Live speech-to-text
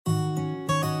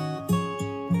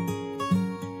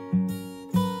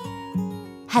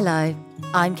Hello,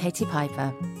 I'm Katie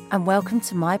Piper, and welcome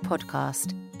to my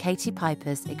podcast, Katie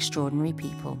Piper's Extraordinary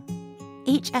People.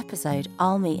 Each episode,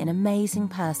 I'll meet an amazing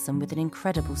person with an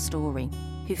incredible story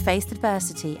who faced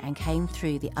adversity and came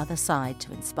through the other side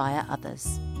to inspire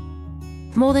others.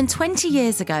 More than 20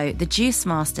 years ago, the juice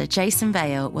master Jason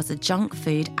Vale was a junk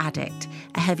food addict,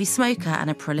 a heavy smoker and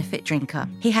a prolific drinker.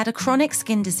 He had a chronic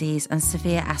skin disease and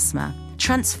severe asthma.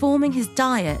 Transforming his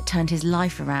diet turned his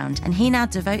life around, and he now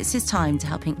devotes his time to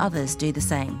helping others do the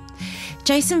same.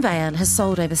 Jason Vale has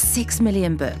sold over 6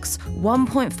 million books,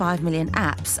 1.5 million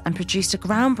apps, and produced a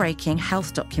groundbreaking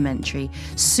health documentary,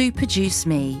 Super Juice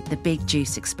Me, The Big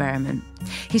Juice Experiment.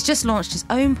 He's just launched his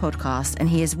own podcast, and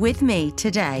he is with me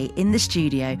today in the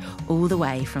studio, all the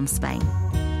way from Spain.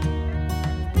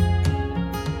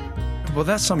 Well,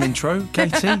 that's some intro,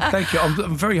 Katie. Thank you.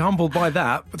 I'm very humbled by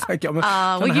that. But thank you.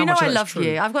 Well, you know I love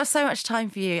you. I've got so much time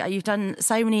for you. You've done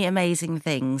so many amazing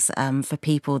things for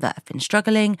people that have been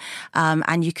struggling,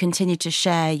 and you continue to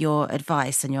share your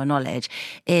advice and your knowledge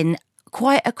in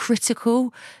quite a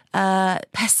critical,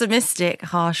 pessimistic,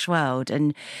 harsh world.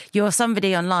 And you're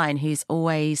somebody online who's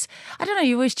always,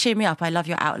 you always cheer me up. I love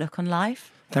your outlook on life.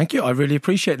 Thank you. I really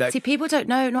appreciate that. See, people don't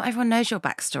know, not everyone knows your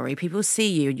backstory. People see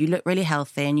you, you look really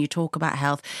healthy and you talk about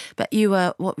health, but you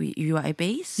were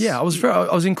obese? Yeah, I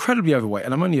was incredibly overweight,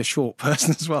 and I'm only a short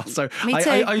person as well. So Me too.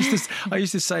 I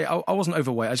used to say I wasn't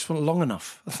overweight, I just wasn't long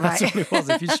enough. That's all it was.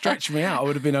 If you stretched me out, I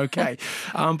would have been okay.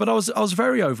 But I was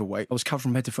very overweight. I was covered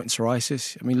from head to foot in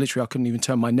psoriasis. I mean, literally, I couldn't even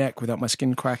turn my neck without my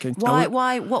skin cracking.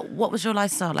 Why? What was your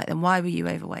lifestyle like then? Why were you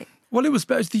overweight? Well, it was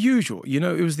the usual.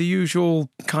 It was the usual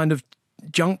kind of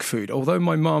junk food. Although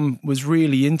my mum was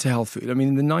really into health food. I mean,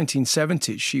 in the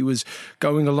 1970s, she was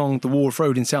going along the Wharf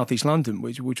Road in southeast London,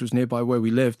 which was nearby where we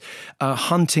lived,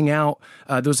 hunting out.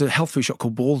 There was a health food shop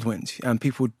called Baldwin's, and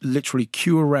people would literally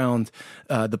queue around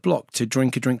the block to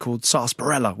drink a drink called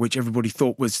sarsaparilla, which everybody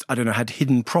thought was, had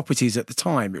hidden properties at the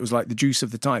time. It was like the juice of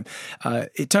the time.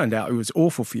 It turned out it was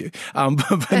awful for you,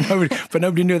 but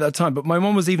nobody knew at that time. But my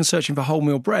mum was even searching for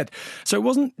wholemeal bread. So it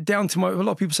wasn't down to a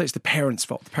lot of people say it's the parents'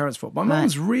 fault. My mum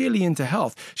was really into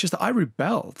health. It's just that I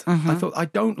rebelled. Mm-hmm. I thought, I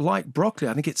don't like broccoli.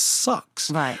 I think it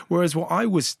sucks. Right. Whereas what I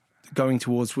was going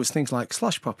towards was things like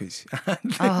slush puppies.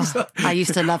 I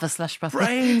used to love a slush puppy.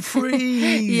 Brain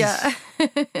freeze. Yeah.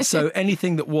 So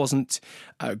anything that wasn't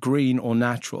green or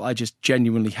natural, I just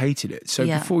genuinely hated it. So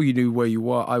before you knew where you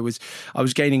were, I was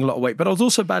gaining a lot of weight, but I was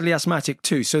also badly asthmatic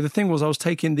too. So the thing was, I was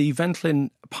taking the Ventolin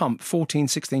pump 14,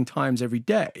 16 times every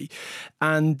day.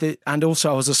 And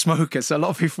also I was a smoker. So a lot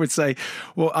of people would say,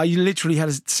 well, I literally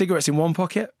had cigarettes in one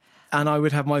pocket, and I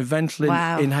would have my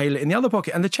Ventolin inhaler in the other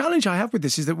pocket. And the challenge I have with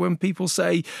this is that when people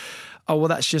say, oh, well,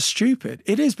 that's just stupid.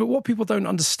 It is, but what people don't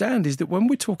understand is that when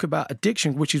we talk about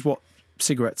addiction, which is what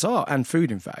cigarettes are, and food,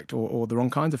 in fact, or the wrong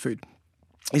kind of food,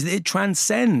 is that it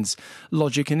transcends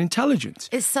logic and intelligence.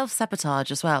 It's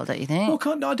self-sabotage as well, don't you think?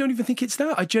 Well, I don't even think it's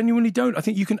that. I genuinely don't. I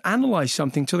think you can analyse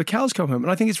something till the cows come home,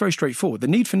 and I think it's very straightforward. The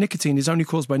need for nicotine is only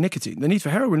caused by nicotine. The need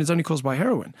for heroin is only caused by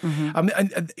heroin. Mm-hmm. I mean,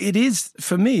 and it is,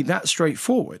 for me, that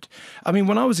straightforward. I mean,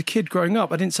 when I was a kid growing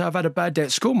up, I didn't say I've had a bad day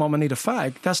at school, Mum, I need a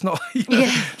fag. That's not,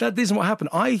 that isn't what happened.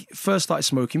 I first started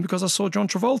smoking because I saw John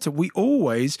Travolta. We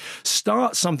always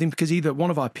start something because either one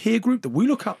of our peer group that we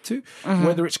look up to, mm-hmm.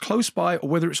 whether it's close by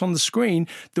or whether it's on the screen,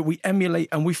 that we emulate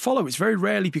and we follow. It's very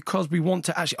rarely because we want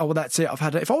to actually, that's it, I've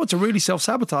had it. If I were to really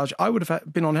self-sabotage, I would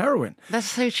have been on heroin. That's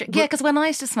so true. Yeah, because when I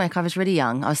used to smoke, I was really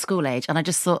young. I was school age, and I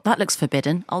just thought, that looks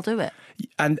forbidden, I'll do it.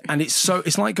 And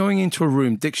it's like going into a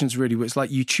room. Addiction's really where it's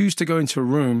like you choose to go into a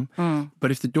room,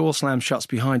 but if the door slams shuts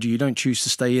behind you, you don't choose to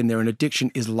stay in there. And addiction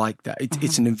is like that.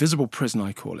 It's an invisible prison,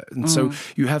 I call it. And so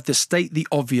you have the state the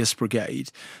obvious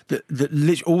brigade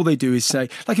that all they do is say,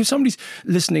 like if somebody's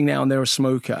listening now and they're a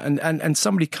smoker and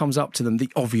somebody comes up to them,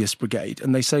 the obvious brigade,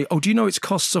 and they say, oh, do you know it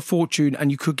costs a fortune and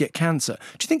you could get cancer?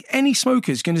 Do you think any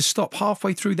smoker is going to stop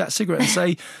halfway through that cigarette and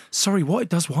say, sorry, what? It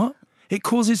does what? It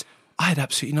causes... I had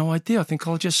absolutely no idea. I think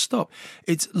I'll just stop.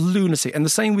 It's lunacy. And the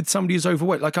same with somebody who's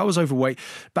overweight. Like I was overweight,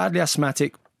 badly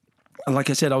asthmatic. And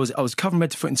like I said, I was covered head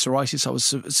to foot in psoriasis. I was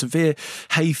severe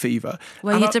hay fever.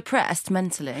 Were you depressed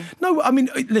mentally? No, I mean,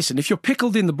 listen, if you're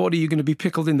pickled in the body, you're going to be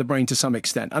pickled in the brain to some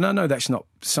extent. And I know that's not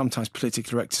sometimes politically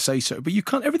correct to say so, but you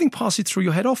can't, everything passes through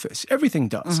your head office. Everything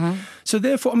does. Mm-hmm. So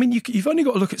therefore, I mean, you've only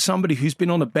got to look at somebody who's been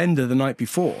on a bender the night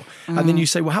before. And then you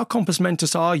say, well, how compos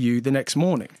mentis are you the next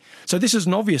morning? So this is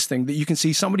an obvious thing that you can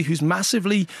see somebody who's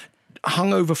massively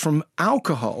hungover from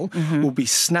alcohol will be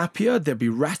snappier, they'll be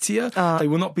rattier, they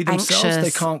will not be themselves, anxious.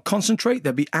 They can't concentrate,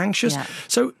 they'll be anxious. Yeah.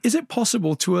 So is it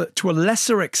possible to a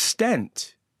lesser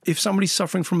extent, if somebody's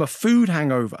suffering from a food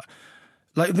hangover,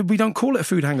 Like, we don't call it a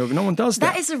food hangover. No one does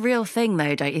that. That is a real thing,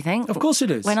 though, don't you think? Of course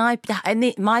it is. When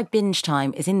my binge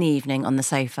time is in the evening on the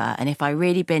sofa, and if I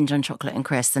really binge on chocolate and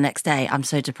crisps, the next day I'm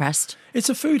so depressed. It's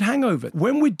a food hangover.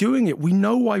 When we're doing it, we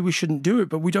know why we shouldn't do it,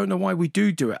 but we don't know why we do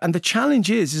it. And the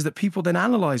challenge is that people then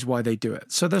analyse why they do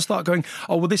it. So they'll start going,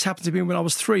 oh, well, this happened to me when I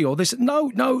was 3, or this.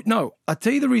 No. I'll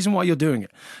tell you the reason why you're doing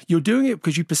it. You're doing it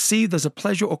because you perceive there's a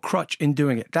pleasure or crutch in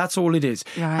doing it. That's all it is.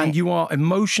 Right. And you are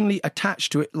emotionally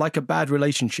attached to it like a bad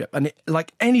relationship. And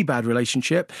like any bad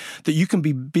relationship, that you can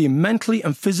be being mentally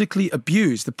and physically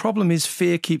abused. The problem is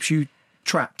fear keeps you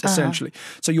trapped, essentially.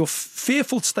 So you're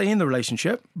fearful to stay in the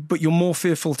relationship, but you're more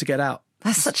fearful to get out.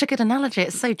 That's such a good analogy.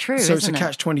 It's so true, So isn't it's a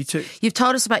catch-22. You've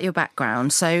told us about your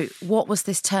background. So what was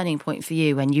this turning point for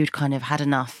you when you'd kind of had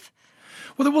enough?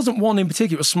 Well, there wasn't one in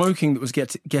particular. It was smoking that was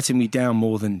getting me down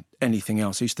more than anything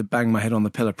else. I used to bang my head on the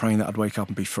pillow praying that I'd wake up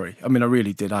and be free. I mean, I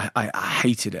really did. I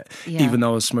hated it, even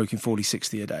though I was smoking 40,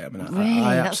 60 a day. I mean, really?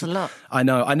 That's a lot. I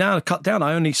know. I now cut down.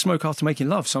 I only smoke after making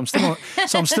love, so I'm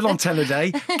still on 10 a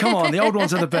day. Come on, the old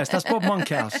ones are the best. That's Bob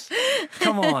Monkhouse.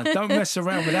 Come on, don't mess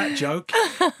around with that joke.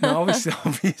 No,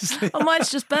 obviously. Oh,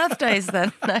 mine's just birthdays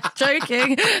then. No,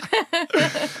 joking.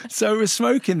 So it was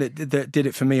smoking that did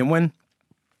it for me. And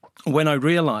when I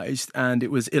realised, and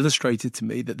it was illustrated to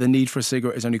me, that the need for a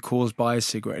cigarette is only caused by a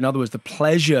cigarette. In other words, the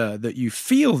pleasure that you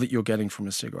feel that you're getting from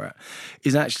a cigarette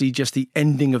is actually just the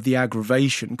ending of the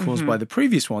aggravation caused by the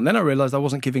previous one. Then I realised I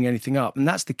wasn't giving anything up. And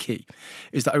that's the key,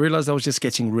 is that I realised I was just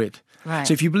getting rid. Right.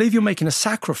 So if you believe you're making a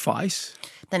sacrifice...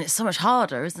 Then it's so much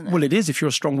harder, isn't it? Well, it is if you're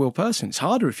a strong-willed person. It's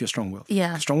harder if you're strong-willed.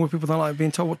 Yeah. Strong-willed people don't like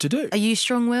being told what to do. Are you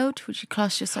strong-willed? Would you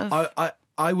class yourself?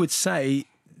 I would say...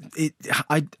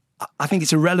 I think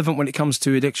it's irrelevant when it comes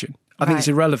to addiction. I think it's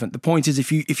irrelevant. The point is,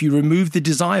 if you remove the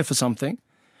desire for something,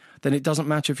 then it doesn't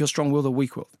matter if you're strong-willed or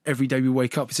weak-willed. Every day we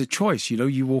wake up, it's a choice. You know,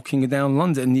 you're walking down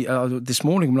London this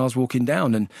morning when I was walking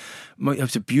down, and it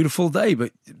was a beautiful day,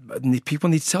 but people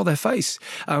need to tell their face.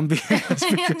 Because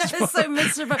It's so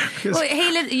miserable. Well,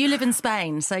 you live in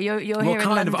Spain, so you're here in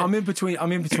London. I'm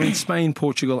in between Spain,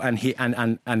 Portugal, and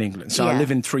England. So I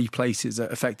live in 3 places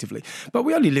effectively. But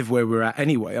we only live where we're at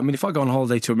anyway. I mean, if I go on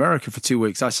holiday to America for 2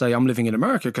 weeks, I say I'm living in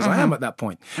America because I am at that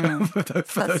point.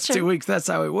 For those 2 weeks, that's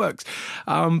how it works.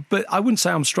 But I wouldn't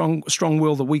say I'm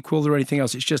strong-willed or weak-willed or anything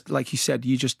else. It's just, like you said,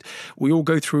 we all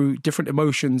go through different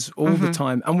emotions all the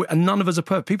time. And none of us are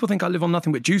perfect. People think I live on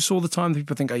nothing but juice all the time.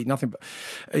 People think I eat nothing but,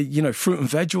 fruit and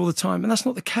veg all the time. And that's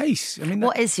not the case. I mean,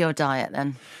 what is your diet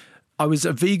then? I was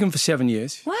a vegan for 7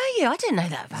 years. Were you? I didn't know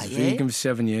that about you. Vegan for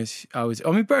 7 years.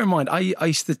 Bear in mind, I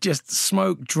used to just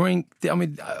smoke, drink,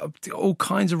 all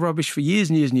kinds of rubbish for years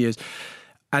and years and years.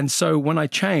 And so when I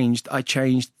changed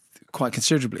quite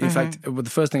considerably. In fact, the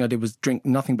first thing I did was drink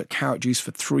nothing but carrot juice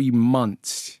for 3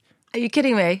 months. Are you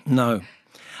kidding me? No.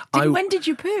 When did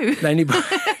you poo? That's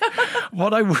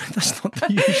not the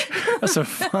usual. That's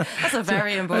a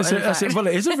very important fact. Well,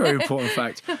 it is a very important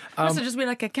fact. Must have just been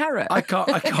like a carrot. I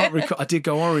can't recall. I did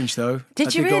go orange though.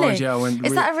 Did you really? Orange, yeah,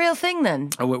 is that a real thing then?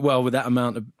 I went well with that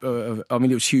amount of. It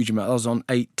was a huge amount. I was on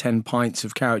 8-10 pints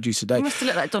of carrot juice a day. You must have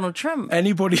looked like Donald Trump.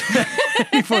 Anybody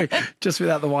just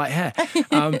without the white hair.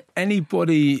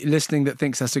 Anybody listening that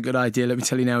thinks that's a good idea, let me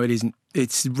tell you now, it isn't.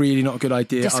 It's really not a good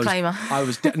idea. Disclaimer. I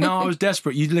was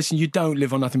desperate. You don't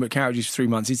live on nothing but carrot juice for 3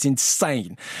 months. It's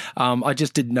insane. I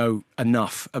just didn't know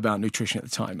enough about nutrition at the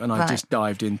time, and I just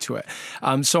dived into it.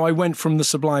 So I went from the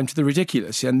sublime to the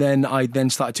ridiculous, and then I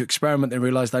started to experiment and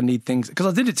realised I need things, because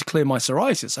I did it to clear my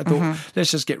psoriasis. I thought,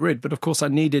 let's just get rid. But of course I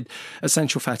needed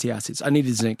essential fatty acids. I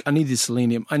needed zinc. I needed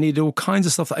selenium. I needed all kinds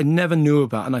of stuff that I never knew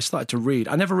about, and I started to read.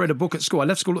 I never read a book at school. I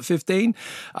left school at 15.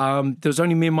 There was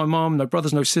only me and my mum, no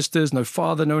brothers, no sisters, no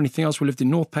father, no anything else. We lived in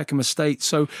North Peckham Estate,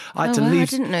 so I had to leave. I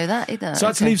didn't know that either. So I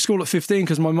had to leave school at 15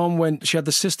 because my mum she had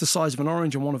the cyst the size of an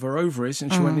orange on one of her ovaries,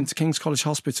 and she went into King's College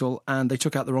Hospital and they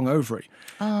took out the wrong ovary.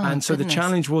 And so the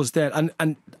challenge was there, and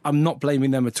I'm not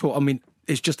blaming them at all. I mean,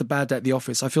 it's just a bad day at the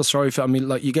office. I feel sorry for,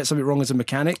 like, you get something wrong as a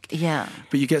mechanic,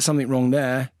 but you get something wrong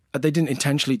there. They didn't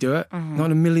intentionally do it. Not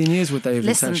in a million years would they have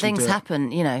intentionally do it. Things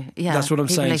happen, Yeah, that's what I'm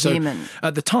saying. People are human.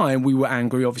 At the time, we were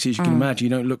angry, obviously, as you can imagine.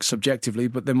 You don't look subjectively,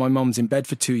 but then my mum's in bed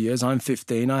for 2 years. I'm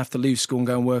 15. I have to leave school and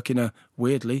go and work in a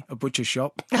butcher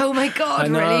shop. Oh, my God,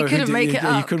 really? You couldn't make it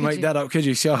up. You couldn't make that up, could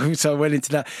you? So I went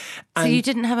into that. So you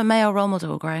didn't have a male role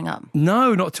model growing up?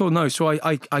 No, not at all, no. So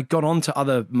I got on to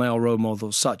other male role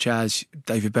models, such as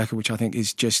David Beckham, which I think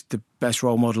is just the best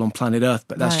role model on planet Earth,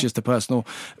 but that's just a personal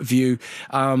view.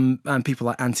 And people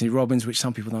like Anthony Robbins, which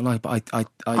some people don't like, but I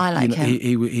like him.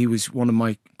 He was one of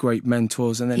my great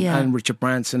mentors, and then and Richard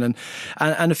Branson and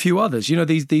a few others.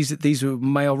 These were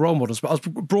male role models. But I was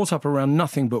brought up around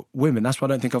nothing but women. that's why I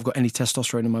don't think I've got any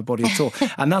testosterone in my body at all.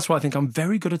 And that's why I think I'm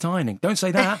very good at ironing. Don't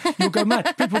say that. You'll go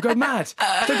mad. People go mad.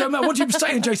 They go mad. What are you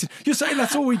saying, Jason? You're saying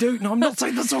that's all we do? No, I'm not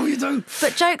saying that's all you do.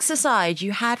 But jokes aside,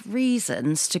 you had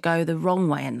reasons to go the wrong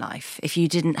way in life if you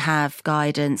didn't have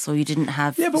guidance or you didn't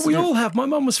have... Yeah, but we all have. My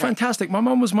mum was fantastic. My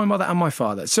mum was my mother and my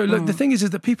father. So look, the thing is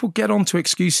that people get onto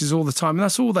excuses all the time, and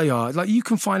that's all they are. Like, you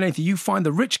can find anything. You find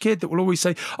the rich kid that will always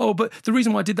say, oh, but the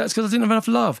reason why I did that is because I didn't have enough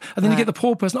love. And then you get the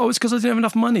poor person, oh, it's because I didn't have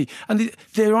enough money. And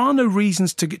there are no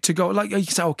reasons to go, like you can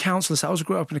say, oh, councillors. I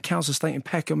grew up in a council estate in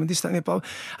Peckham and this, that, and the other.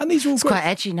 And these are all It's quite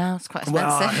edgy now. It's quite expensive.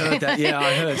 Well, I heard that. Yeah,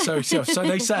 I heard. So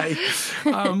they say.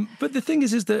 But the thing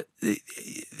is that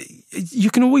you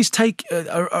can always take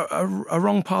a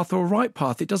wrong path or a right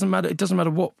path. It doesn't matter. It doesn't matter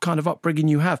what kind of upbringing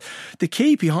you have. The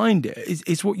key behind it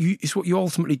is what you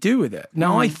ultimately do with it.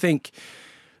 Now, I think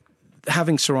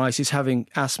having psoriasis, having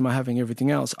asthma, having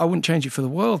everything else, I wouldn't change it for the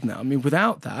world now. I mean,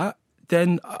 without that,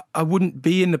 then I wouldn't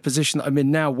be in the position that I'm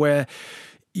in now where...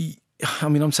 I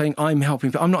mean, I'm saying I'm helping,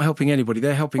 but I'm not helping anybody.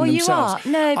 They're helping themselves.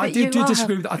 You are. No, but I do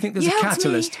disagree with that. I think there's a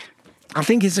catalyst. I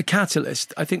think it's a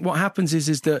catalyst. I think what happens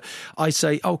is that I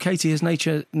say, oh, Katie, here's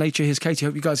nature, here's Katie,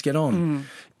 hope you guys get on.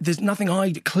 There's nothing I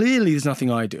do. Clearly, there's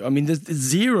nothing I do. I mean, there's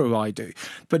zero I do.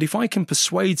 But if I can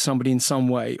persuade somebody in some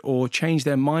way or change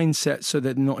their mindset so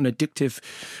that they're not an addictive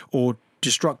or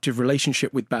destructive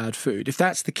relationship with bad food, if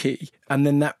that's the key, and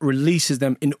then that releases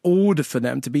them in order for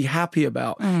them to be happy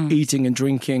about eating and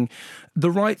drinking the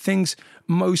right things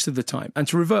most of the time. And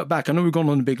to revert back, I know we've gone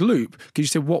on a big loop because you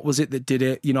said, what was it that did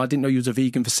it? You know, I didn't know you was a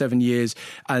vegan for 7 years.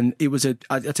 And it was I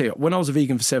tell you, when I was a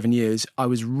vegan for 7 years, I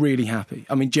was really happy.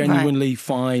 I mean, genuinely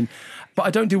fine. But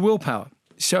I don't do willpower.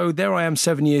 So there I am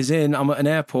 7 years in, I'm at an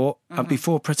airport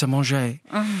before pret-a-manger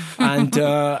and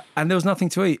there was nothing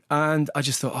to eat. And I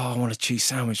just thought, oh, I want a cheese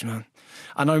sandwich, man.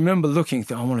 And I remember looking,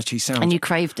 I want a cheese sandwich. And you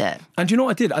craved it. And you know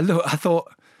what I did? I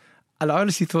thought, and I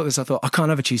honestly thought this, I can't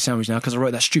have a cheese sandwich now because I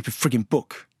wrote that stupid frigging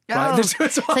book. Right? Oh,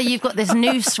 so you've got this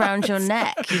noose around your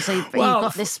neck. So you've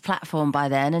got this platform by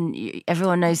then, and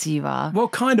everyone knows who you are. Well,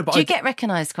 kind of. Do you get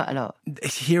recognised quite a lot?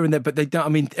 Here and there, but they don't. I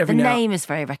mean, the name is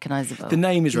very recognisable. The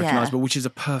name is recognisable, which is a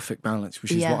perfect balance,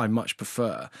 which is what I much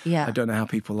prefer. Yeah. I don't know how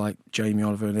people like Jamie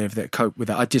Oliver and everything cope with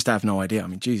that. I just have no idea. I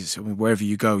mean, Jesus, I mean, wherever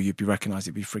you go, you'd be recognised.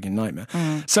 It'd be a frigging nightmare.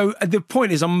 So the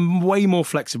point is, I'm way more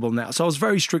flexible now. So I was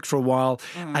very strict for a while,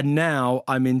 and now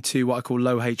I'm into what I call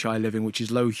low HI living, which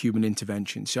is low human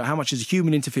intervention. So how much is a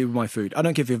human interfere with my food? I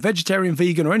don't care if you're vegetarian,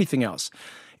 vegan, or anything else.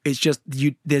 It's just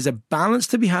there's a balance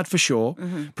to be had for sure,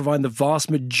 providing the vast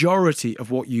majority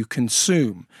of what you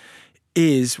consume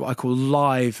is what I call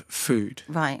live food.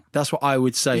 Right. That's what I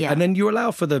would say. Yeah. And then you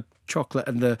allow for the chocolate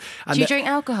and the... And do you drink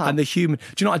alcohol? And the human...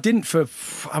 Do you know, I didn't for...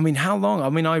 I mean, how long? I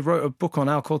mean, I wrote a book on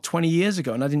alcohol 20 years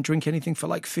ago and I didn't drink anything for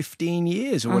like 15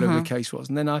 years or whatever the case was.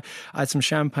 And then I had some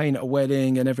champagne at a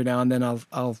wedding and every now and then I'll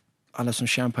have some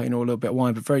champagne or a little bit of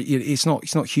wine, but it's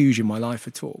not huge in my life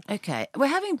at all. Okay. We're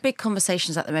having big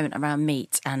conversations at the moment around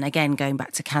meat, and again, going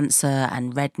back to cancer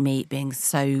and red meat being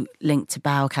so linked to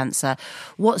bowel cancer.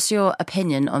 What's your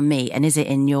opinion on meat, and is it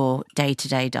in your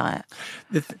day-to-day diet?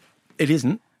 It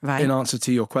isn't. Right. In answer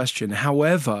to your question.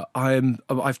 However,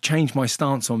 I've changed my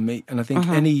stance on meat, and I think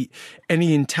any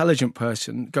intelligent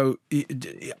person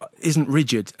isn't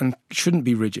rigid and shouldn't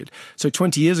be rigid. So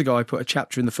 20 years ago, I put a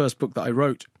chapter in the first book that I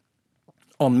wrote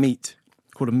on meat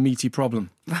called A Meaty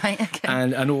Problem. Right, okay.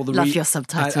 And all the Love your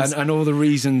subtitles. and all the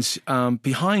reasons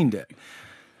behind it.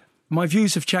 My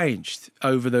views have changed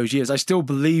over those years. I still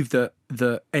believe that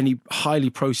any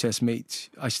highly processed meats,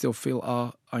 I still feel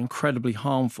are incredibly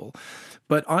harmful.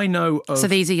 But I know of... So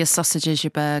these are your sausages,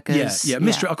 your burgers? Yeah,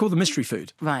 mystery. I call them mystery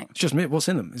food. Right. It's just what's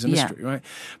in them is a mystery, right?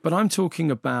 But I'm talking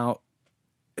about,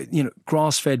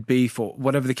 grass-fed beef or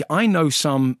whatever. I know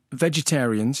some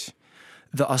vegetarians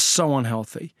that are so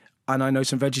unhealthy, and I know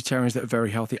some vegetarians that are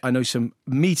very healthy. I know some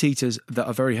meat eaters that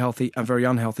are very healthy and very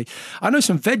unhealthy. I know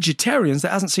some vegetarians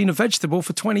that hasn't seen a vegetable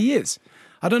for 20 years.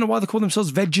 I don't know why they call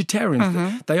themselves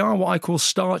vegetarians. They are what I call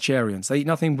starcharians. They eat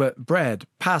nothing but bread,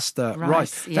 pasta,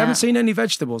 rice. They haven't seen any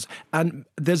vegetables. And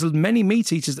there's many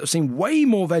meat eaters that have seen way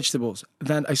more vegetables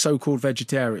than a so-called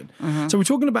vegetarian. So we're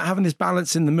talking about having this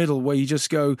balance in the middle where you just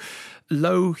go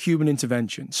low human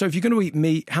intervention. So if you're going to eat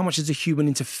meat, how much has a human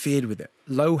interfered with it?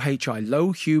 Low HI,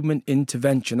 low human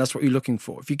intervention. That's what you're looking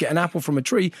for. If you get an apple from a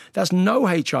tree, that's no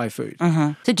HI food.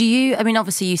 So do you, I mean,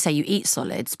 obviously you say you eat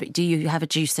solids, but do you have a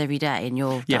juice every day in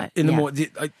your diet? In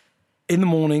the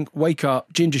morning, wake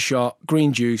up, ginger shot,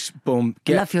 green juice, boom.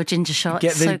 Love your ginger shot.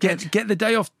 Get the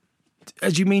day off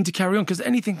as you mean to carry on, because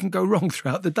anything can go wrong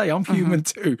throughout the day. I'm human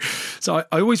too. So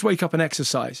I always wake up and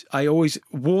exercise. I always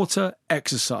water,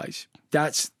 exercise.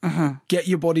 That's get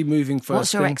your body moving first.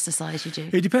 What's your exercise you do?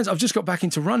 It depends. I've just got back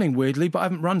into running, weirdly, but I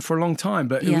haven't run for a long time.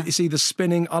 But it's either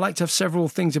spinning. I like to have several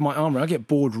things in my armour. I get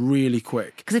bored really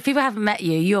quick. Because if people haven't met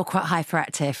you, you're quite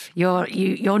hyperactive.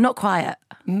 You're not quiet.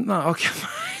 No, okay.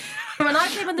 When I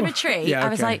came on the retreat, I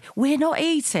was like, we're not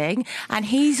eating, and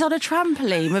he's on a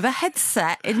trampoline with a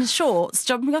headset in shorts,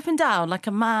 jumping up and down like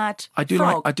a mad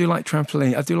frog. I do like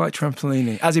trampoline. I do like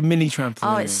trampolining, as in mini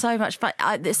trampolining. Oh, it's so much fun.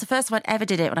 It's the first time I ever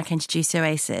did it when I came to Juicy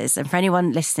Oasis. And for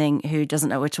anyone listening who doesn't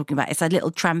know what we're talking about, it's a little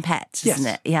trampette, isn't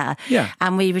it? Yeah.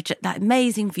 And we were that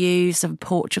amazing views of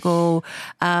Portugal.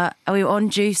 We were on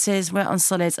juices, we were on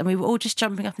solids, and we were all just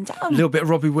jumping up and down. A little bit of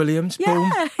Robbie Williams.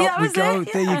 Boom. Up we go.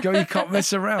 It, There you go. You can't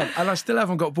mess around. And I still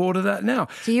haven't got bored of that now.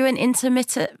 So you an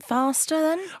intermittent faster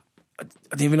then? I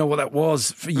didn't even know what that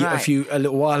was a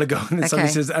little while ago. And somebody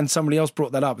says, and somebody else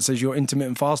brought that up and says, you're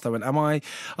intermittent fast. I went, am I?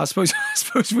 I suppose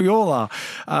we all are.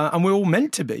 And we're all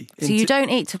meant to be. So you don't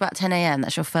eat till about 10 a.m.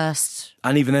 That's your first.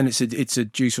 And even then it's a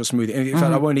juice or smoothie. In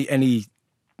fact, I won't eat any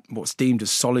what's deemed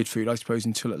as solid food, I suppose,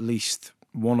 until at least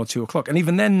 1 or 2 o'clock. And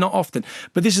even then, not often.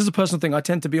 But this is a personal thing. I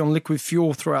tend to be on liquid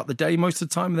fuel throughout the day most of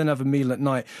the time and then have a meal at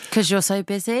night. Because you're so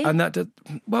busy? And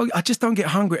I just don't get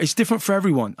hungry. It's different for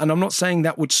everyone. And I'm not saying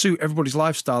that would suit everybody's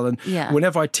lifestyle. And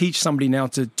whenever I teach somebody now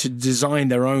to design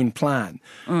their own plan,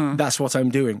 that's what I'm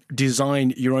doing.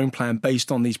 Design your own plan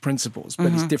based on these principles.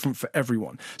 But it's different for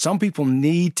everyone. Some people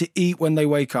need to eat when they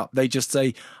wake up. They just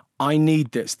say, I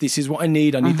need this. This is what I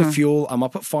need. I need the fuel. I'm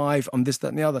up at 5. I'm this, that,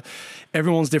 and the other.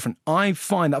 Everyone's different. I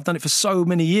find that I've done it for so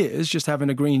many years, just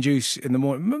having a green juice in the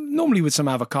morning, normally with some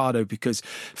avocado, because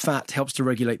fat helps to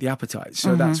regulate the appetite.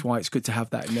 So that's why it's good to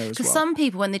have that in there as well. Because some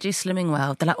people, when they do Slimming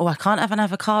Well, they're like, I can't have an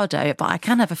avocado, but I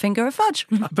can have a finger of fudge.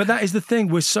 But that is the thing.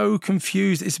 We're so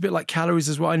confused. It's a bit like calories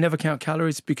as well. I never count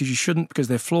calories because you shouldn't, because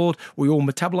they're flawed. We all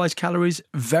metabolize calories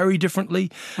very differently.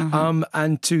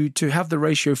 And to have the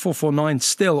ratio 449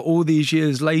 still all these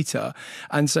years later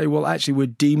and say, well, actually we're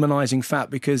demonizing fat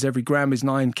because every gram is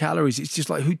 9 calories. It's just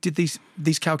like, who did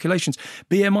these calculations?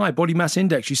 BMI, body mass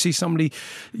index. You see somebody,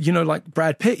 like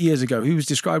Brad Pitt years ago, who was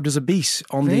described as obese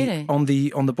on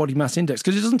the body mass index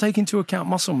because it doesn't take into account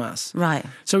muscle mass. Right.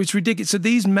 So it's ridiculous. So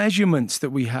these measurements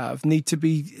that we have need to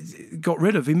be got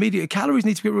rid of immediately. Calories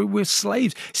need to be rid of. We're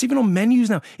slaves. It's even on menus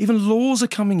now. Even laws are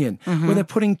coming in where they're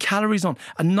putting calories on,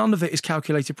 and none of it is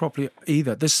calculated properly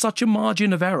either. There's such a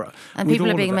margin of error. And people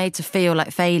are being made to feel like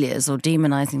failures or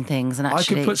demonizing things. And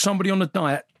actually, I could put somebody on a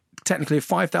diet, technically of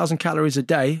 5,000 calories a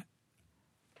day,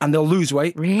 and they'll lose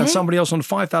weight. Really? And somebody else on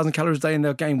 5,000 calories a day and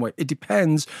they'll gain weight. It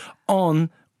depends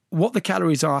on what the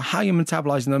calories are, how you're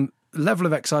metabolizing them, level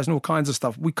of exercise and all kinds of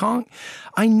stuff.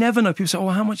 I never know. People say,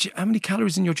 how many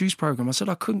calories in your juice program? I said,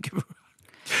 I couldn't give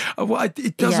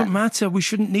it doesn't matter. We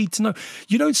shouldn't need to know.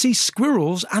 You don't see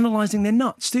squirrels analysing their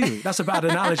nuts, do you? That's a bad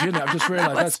analogy, isn't it? I've just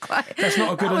realised that's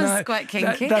not a good analogy. That's quite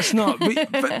kinky. That's not.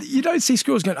 But you don't see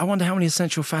squirrels going, I wonder how many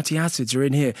essential fatty acids are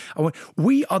in here.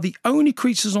 We are the only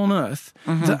creatures on Earth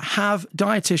that have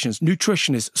dietitians,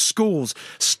 nutritionists, schools,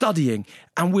 studying,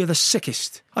 and we're the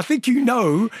sickest. I think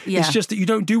it's just that you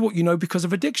don't do what you know because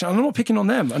of addiction. I'm not picking on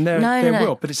them and their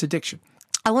will, but it's addiction.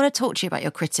 I want to talk to you about your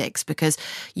critics because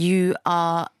you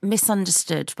are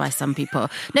misunderstood by some people.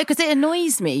 No, because it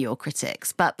annoys me, your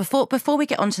critics. But before we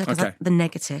get on to the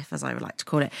negative, as I would like to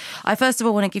call it, I first of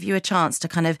all want to give you a chance to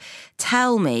kind of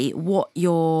tell me what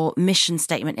your mission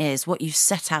statement is, what you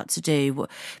set out to do,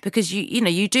 because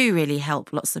you do really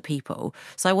help lots of people.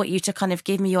 So I want you to kind of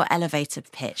give me your elevator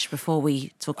pitch before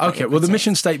we talk about your critics. The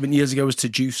mission statement years ago was to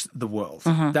juice the world.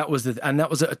 That was at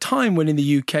a time when in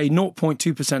the UK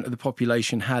 0.2% of the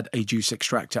population had a juice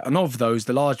extractor, and of those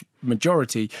the large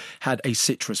majority had a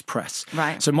citrus press.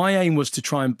 Right. So my aim was to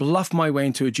try and bluff my way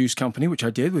into a juice company, which I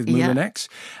did with Moon and X,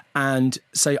 and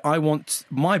say I want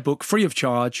my book free of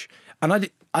charge. And I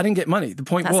didn't get money. The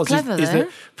point is that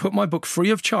put my book free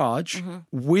of charge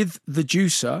with the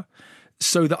juicer,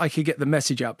 so that I could get the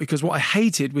message out. Because what I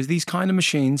hated was these kind of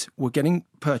machines were getting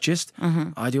purchased.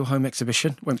 Ideal Home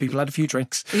Exhibition, when people had a few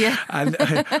drinks. Yeah. And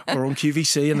or on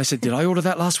QVC, and they said, did I order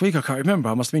that last week? I can't remember.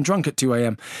 I must have been drunk at 2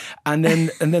 a.m. And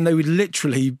then they would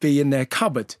literally be in their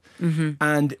cupboard.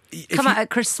 And come out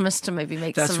at Christmas to maybe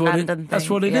make some random thing. That's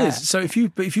what it is. So if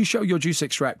you show your juice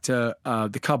extractor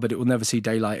the cupboard, it will never see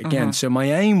daylight again. So my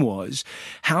aim was,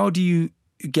 how do you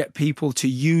get people to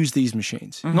use these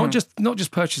machines, not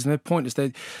just purchase them? They're pointless,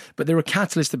 but they're a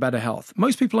catalyst to better health.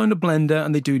 Most people own a blender,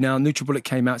 and they do now. NutriBullet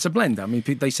came out, it's a blender. I mean,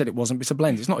 they said it wasn't, but it's a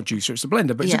blender. It's not a juicer, it's a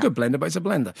blender, but it's a good blender, but it's a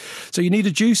blender. So you need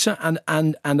a juicer and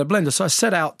a blender. So I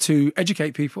set out to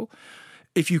educate people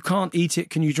if you can't eat it,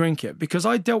 can you drink it? Because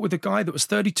I dealt with a guy that was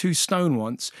 32 stone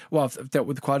once. Well, I've dealt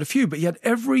with quite a few, but he had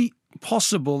every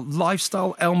possible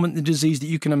lifestyle ailment and disease that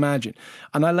you can imagine.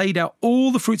 And I laid out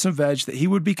all the fruits and veg that he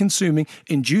would be consuming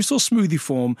in juice or smoothie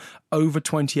form over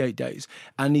 28 days.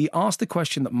 And he asked the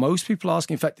question that most people ask.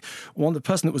 In fact, the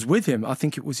person that was with him, I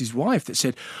think it was his wife, that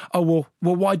said, oh,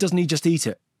 well, why doesn't he just eat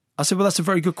it? I said, well, that's a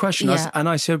very good question. Yeah.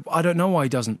 I said, I don't know why he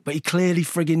doesn't, but he clearly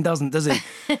frigging doesn't, does he?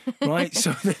 Right?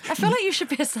 So I feel like you should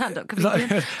be a stand-up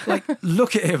comedian. like,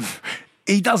 look at him.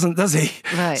 He doesn't, does he?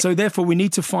 Right. So therefore, we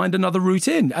need to find another route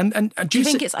in. And do you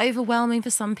think it's overwhelming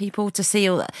for some people to see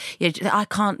all that? I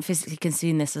can't physically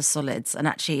consume this as solids, and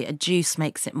actually a juice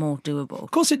makes it more doable.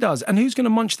 Of course it does. And who's going to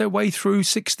munch their way through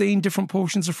 16 different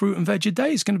portions of fruit and veg a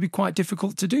day? It's going to be quite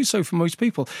difficult to do so for most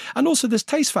people. And also there's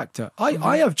taste factor.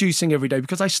 I have juicing every day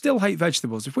because I still hate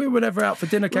vegetables. If we were ever out for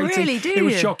dinner, Katie, really, it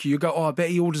would shock you. You go, oh, I bet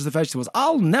he orders the vegetables.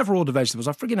 I'll never order vegetables.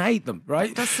 I frigging hate them,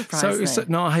 right? That's surprising. So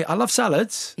I love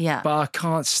salads, but I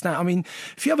can't stand. I mean,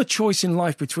 if you have a choice in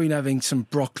life between having some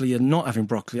broccoli and not having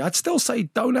broccoli, I'd still say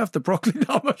don't have the broccoli.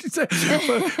 but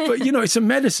it's a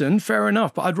medicine, fair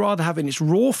enough. But I'd rather have it in its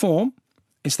raw form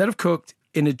instead of cooked,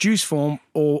 in a juice form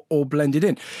or blended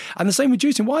in. And the same with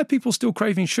juicing. Why are people still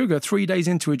craving sugar 3 days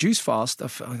into a juice fast?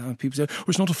 People say, well,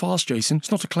 it's not a fast, Jason. It's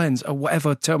not a cleanse, or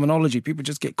whatever terminology. People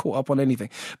just get caught up on anything.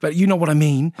 But you know what I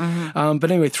mean. Mm-hmm.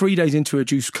 But anyway, 3 days into a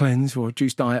juice cleanse or a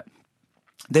juice diet,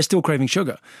 they're still craving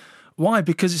sugar. Why?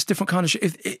 Because it's different kind of sugar.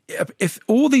 If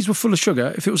all these were full of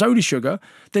sugar, if it was only sugar,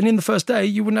 then in the first day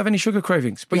you wouldn't have any sugar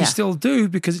cravings. But you still do,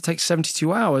 because it takes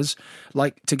 72 hours,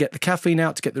 like, to get the caffeine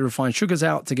out, to get the refined sugars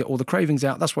out, to get all the cravings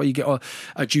out. That's why you get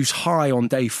a juice high on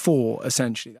day 4,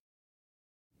 essentially.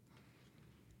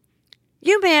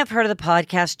 You may have heard of the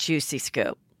podcast Juicy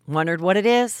Scoop. Wondered what it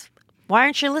is? Why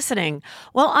aren't you listening?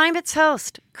 Well, I'm its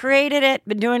host. Created it,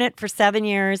 been doing it for 7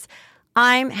 years.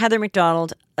 I'm Heather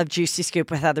McDonald of Juicy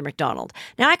Scoop with Heather McDonald.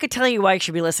 Now, I could tell you why you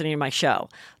should be listening to my show,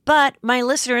 but my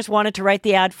listeners wanted to write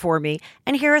the ad for me,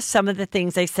 and here are some of the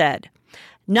things they said.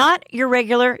 Not your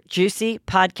regular juicy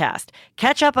podcast.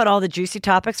 Catch up on all the juicy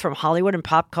topics from Hollywood and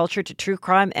pop culture to true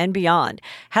crime and beyond.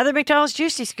 Heather McDonald's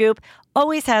Juicy Scoop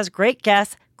always has great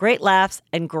guests, great laughs,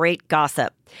 and great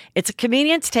gossip. It's a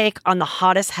comedian's take on the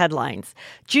hottest headlines.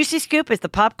 Juicy Scoop is the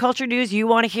pop culture news you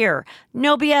want to hear.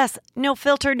 No BS, no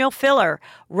filter, no filler.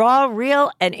 Raw,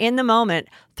 real, and in the moment.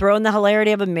 Throw in the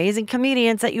hilarity of amazing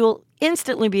comedians that you'll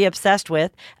instantly be obsessed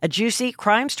with, a juicy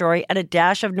crime story, and a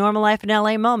dash of normal life in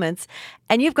LA moments,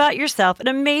 and you've got yourself an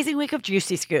amazing week of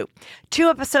Juicy Scoop. 2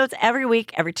 episodes every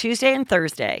week, every Tuesday and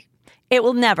Thursday. It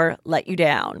will never let you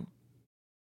down.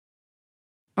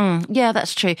 Yeah,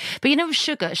 that's true. But with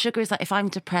sugar is like, if I'm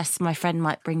depressed, my friend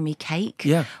might bring me cake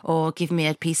or give me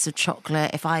a piece of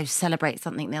chocolate. If I celebrate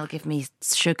something, they'll give me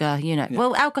sugar,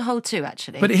 Well, alcohol too,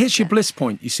 actually. But it hits your bliss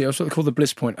point, you see. That's what they call the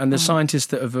bliss point. And the scientists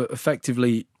that have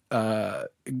effectively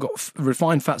got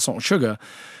refined fat, salt and sugar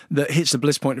that hits the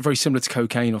bliss point, very similar to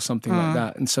cocaine or something like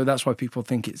that. And so that's why people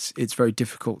think it's very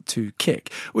difficult to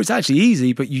kick. Well, it's actually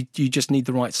easy, but you just need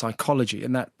the right psychology,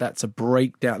 and that's a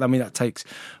breakdown. I mean, that takes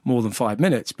more than 5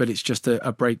 minutes, but it's just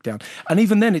a breakdown. And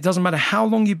even then, it doesn't matter how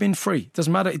long you've been free. It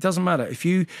doesn't matter. If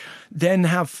you then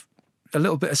have a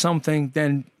little bit of something,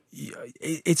 then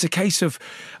it's a case of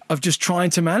just trying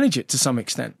to manage it to some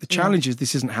extent. The challenge is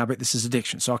this isn't habit, this is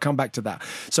addiction. So I'll come back to that.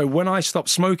 So when I stopped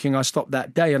smoking, I stopped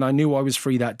that day, and I knew I was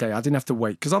free that day. I didn't have to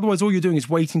wait, because otherwise all you're doing is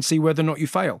waiting to see whether or not you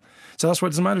fail. So that's why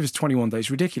it doesn't matter if it's 21 days.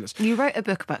 Ridiculous. You wrote a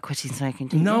book about quitting smoking,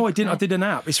 didn't you? No, I didn't. Right. I did an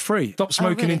app. It's free. Stop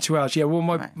smoking in 2 hours. Yeah, well,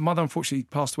 my mother unfortunately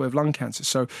passed away of lung cancer.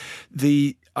 So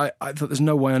I thought there's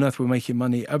no way on earth we're making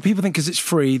money. People think because it's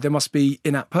free, there must be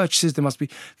in-app purchases, there must be...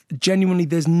 Genuinely,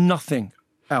 there's nothing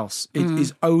else. It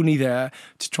is only there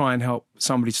to try and help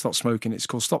somebody stop smoking. It's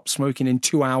called Stop Smoking in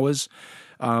 2 Hours.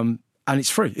 And it's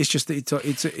free. It's just,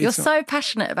 you're so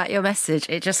passionate about your message.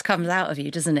 It just comes out of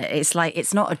you, doesn't it? It's like,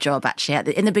 it's not a job,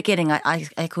 actually. In the beginning, I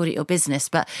called it your business,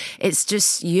 but it's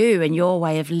just you and your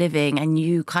way of living, and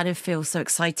you kind of feel so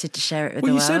excited to share it with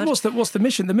the world. Well, you said, what's the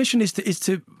mission? The mission is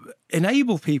to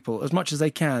enable people as much as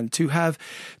they can to have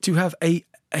a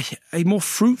more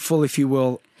fruitful, if you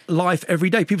will, life every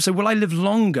day. People say, well, I live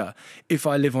longer if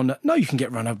I live on that. No, you can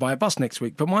get run over by a bus next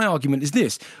week. But my argument is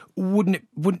this: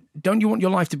 don't you want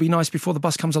your life to be nice before the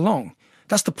bus comes along?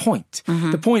 That's the point.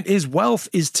 The point is, wealth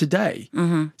is today.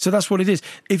 So that's what it is.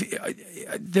 If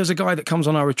there's a guy that comes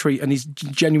on our retreat and he's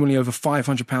genuinely over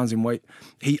 500 pounds in weight,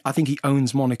 I think he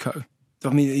owns Monaco. I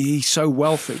mean, he's so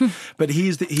wealthy, but he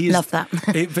is love that.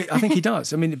 I think he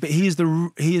does. I mean, but he is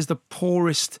the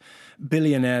poorest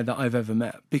billionaire that I've ever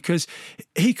met, because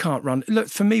he can't run. Look,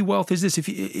 for me, wealth is this: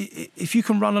 if you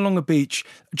can run along a beach,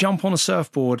 jump on a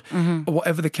surfboard, or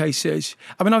whatever the case is.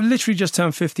 I mean, I've literally just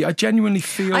turned 50. I genuinely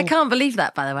feel. I can't believe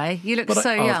that, by the way. You look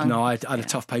so young. No, I had a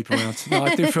tough paper round. No,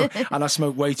 I do feel, and I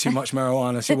smoked way too much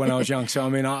marijuana when I was young. So I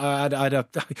mean,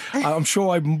 I'm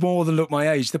sure I more than look my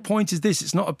age. The point is this: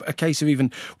 it's not a case of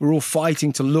even we're all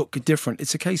fighting to look different.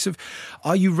 It's a case of,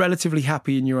 are you relatively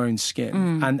happy in your own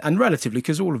skin? And relatively,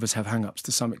 because all of us have hang-ups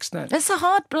to some extent. It's a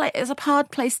hard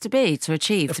place to be, to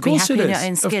achieve, to be happy in your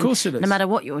own skin. Of course it is. No matter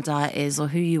what your diet is or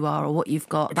who you are or what you've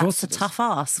got, that's a tough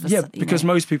ask. Because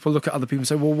most people look at other people and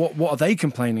say, well, what are they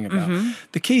complaining about?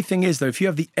 The key thing is, though, if you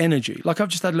have the energy, like I've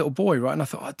just had a little boy, right? And I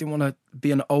thought, I didn't want to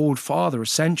be an old father,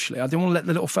 essentially. I didn't want to let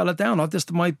the little fella down.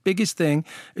 My biggest thing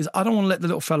is I don't want to let the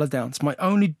little fella down. It's my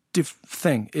only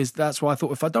thing is that's why I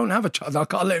thought if I don't have a child I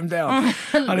can't let him down.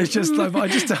 And it's just like but I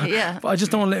just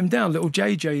don't want to let him down, little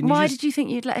JJ. And why did you think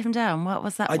you'd let him down? What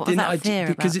was that?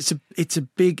 Because it's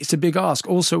a big ask.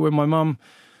 Also, when my mum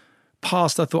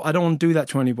passed, I thought I don't want to do that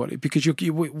to anybody, because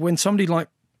when somebody like,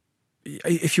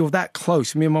 if you're that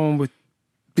close, me and my mum were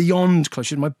beyond close.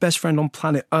 She's my best friend on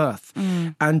planet Earth,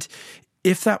 and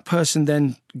if that person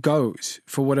then goes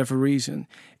for whatever reason,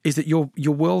 is that your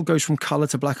world goes from colour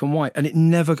to black and white, and it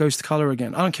never goes to colour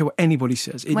again. I don't care what anybody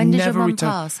says. It when did never your mum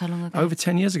pass? How long ago? Over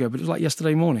 10 years ago, but it was like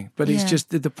yesterday morning. But it's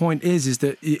just the point is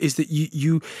that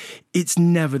you it's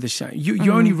never the same.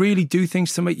 You only really do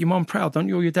things to make your mum proud, don't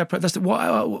you, or your dad proud? That's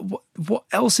what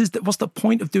else is that? What's the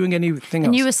point of doing anything else?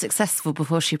 And you were successful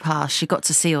before she passed. She got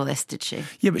to see all this, did she?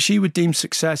 Yeah, but she would deem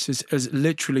success as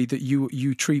literally that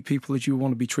you treat people as you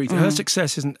want to be treated. Her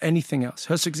success isn't anything else.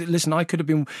 Listen, I could have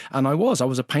been, and I was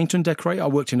a painter and decorator. I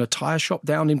worked in a tyre shop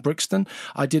down in Brixton.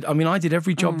 I did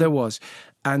every job there was.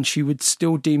 And she would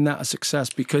still deem that a success,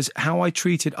 because how I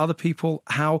treated other people,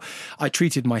 how I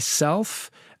treated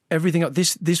myself, everything.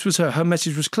 This was her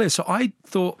message was clear. So I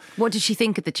thought, what did she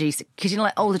think of the juice? Because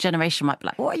like older generation might be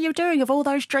like, what are you doing of all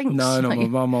those drinks? No,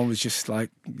 my mum was just like,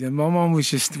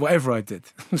 whatever I did.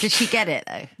 Did she get it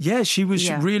though? Yeah, she was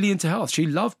really into health. She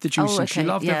loved the juice and she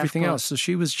loved everything else. So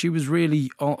she was really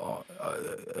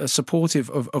supportive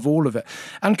of all of it,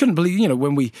 and couldn't believe,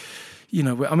 when we.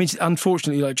 I mean,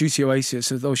 unfortunately, like Juicy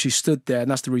Oasis, although she stood there,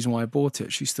 and that's the reason why I bought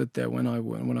it. She stood there when I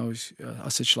was. I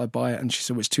said, "Shall I buy it?" And she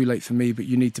said, "Well, it's too late for me, but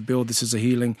you need to build this as a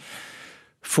healing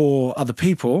for other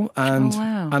people." And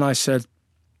and I said,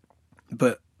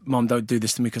 "But Mum, don't do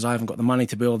this to me, because I haven't got the money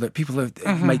to build it. People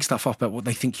make stuff up about what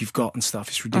they think you've got and stuff.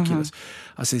 It's ridiculous."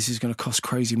 I said, "This is going to cost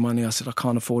crazy money." I said, "I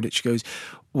can't afford it." She goes,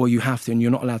 "Well, you have to, and you're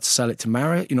not allowed to sell it to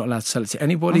Marriott. You're not allowed to sell it to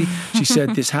anybody." She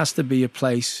said, "This has to be a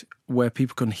place where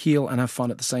people can heal and have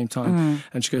fun at the same time."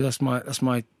 And she goes, that's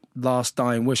my last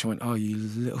dying wish. I went, "Oh, you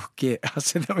little git." I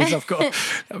said, that means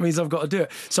I've got to do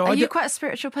it. So are you quite a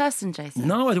spiritual person, Jason?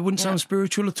 No, I wouldn't sound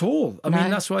spiritual at all. I mean,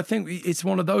 that's why I think it's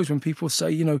one of those when people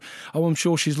say, "Oh, I'm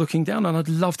sure she's looking down," and I'd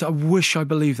love to. I wish I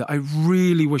believed that. I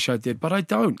really wish I did, but I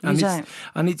don't.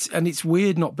 And it's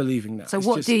weird not believing that. So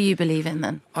what do you believe in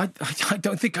then? I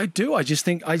don't think I do. I just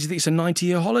think it's a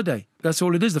 90-year holiday. That's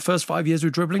all it is. The first 5 years were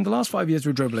dribbling. The last 5 years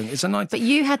were dribbling. It's a 90. But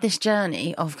you had this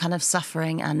journey of kind of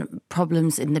suffering and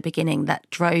problems in the beginning that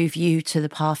drove you to the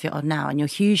path you're on now, and you're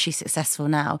hugely successful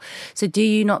now. So do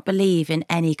you not believe in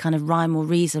any kind of rhyme or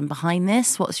reason behind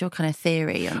this? What's your kind of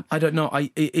theory? I don't know.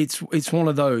 It's one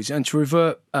of those. And to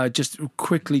revert, just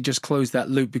close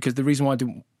that loop, because the reason why I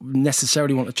didn't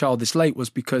necessarily want a child this late was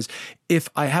because if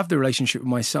I have the relationship with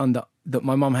my son that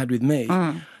my mum had with me,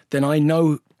 then I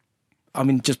know. I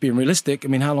mean, just being realistic, I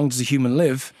mean, how long does a human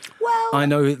live? Well, I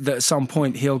know that at some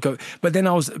point he'll go. But then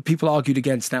people argued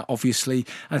against that, obviously,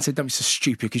 and said, "Don't be so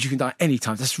stupid, because you can die any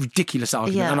time." That's a ridiculous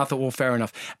argument. Yeah. And I thought, well, fair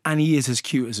enough. And he is as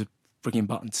cute as a frigging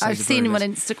button. I've seen him on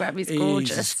Instagram. He's gorgeous.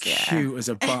 He's as cute as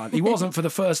a button. He wasn't for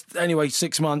the first,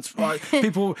 6 months. Right?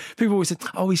 People always said,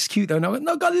 "Oh, he's cute though."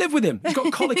 No, go live with him. He's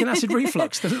got colic and acid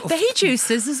reflux. But he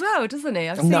juices as well, doesn't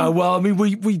he? No, well, I mean,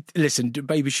 we listen.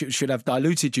 Babies should have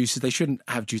diluted juices. They shouldn't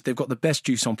have juice. They've got the best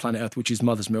juice on planet Earth, which is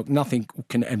mother's milk. Nothing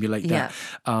can emulate that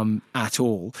at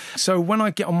all. So when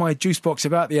I get on my juice box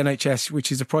about the NHS,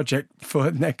 which is a project for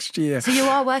next year. So you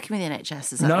are working with the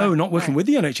NHS, is that No, right? not working with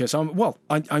the NHS.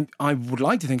 I would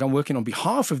like to think I'm working on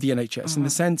behalf of the NHS in the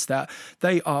sense that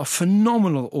they are a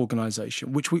phenomenal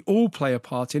organisation, which we all play a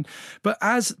part in. But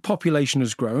as population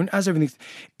has grown, as everything,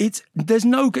 it's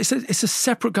a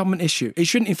separate government issue. It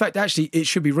shouldn't, in fact, it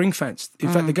should be ring fenced. In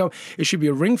fact, it should be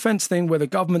a ring fence thing where the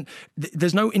government,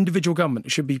 there's no individual government.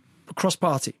 It should be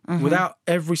cross-party without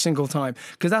every single time,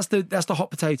 because that's the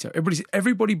hot potato.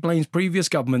 Everybody blames previous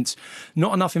governments,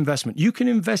 not enough investment. You can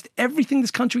invest everything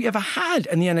this country ever had,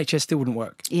 and the NHS still wouldn't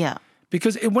work. Yeah.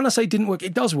 Because when I say it didn't work,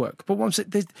 it does work. But what I'm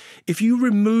saying, if you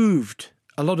removed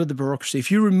a lot of the bureaucracy,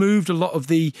 if you removed a lot of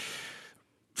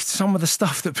some of the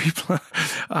stuff that people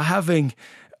are having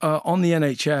on the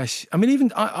NHS. I mean,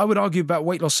 even I would argue about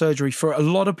weight loss surgery for a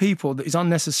lot of people that is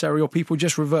unnecessary, or people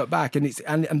just revert back, and these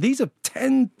are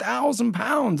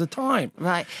 £10,000 a time.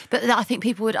 Right, but I think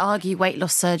people would argue weight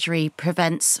loss surgery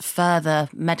prevents further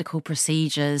medical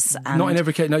procedures. Not in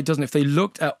every case. No, it doesn't. If they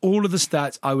looked at all of the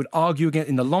stats, I would argue again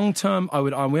in the long term. We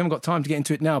haven't got time to get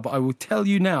into it now, but I will tell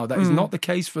you now that is not the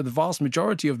case for the vast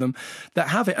majority of them that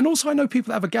have it. And also, I know people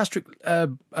that have a gastric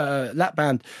lap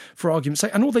band, for argument's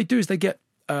sake, and all they do is they get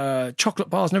chocolate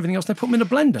bars and everything else, they put them in a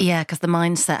blender. Yeah, because the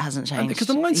mindset hasn't changed. Because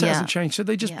the mindset hasn't changed, so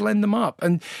they just blend them up.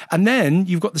 And then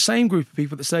you've got the same group of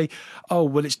people that say, oh,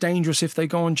 well, it's dangerous if they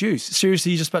go on juice.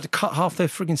 Seriously, you're just about to cut half their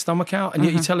frigging stomach out, and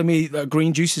yet you're telling me that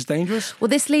green juice is dangerous? Well,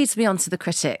 this leads me on to the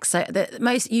critics. So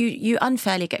you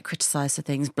unfairly get criticised for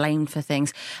things, blamed for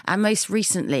things. And most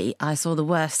recently, I saw the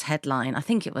worst headline. I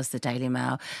think it was the Daily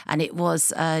Mail, and it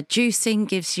was juicing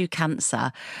gives you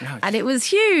cancer. Nice. And it was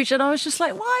huge. And I was just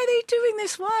like, why are they doing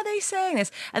this? Why are they saying this?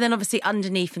 And then obviously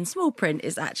underneath in small print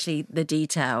is actually the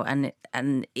detail,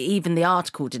 and even the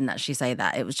article didn't actually say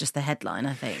that. It was just the headline,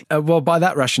 I think. Well, by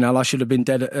that rationale, I should have been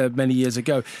dead many years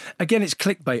ago. Again, it's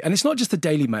clickbait. And it's not just the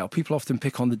Daily Mail. People often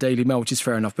pick on the Daily Mail, which is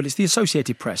fair enough, but it's the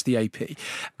Associated Press, the AP.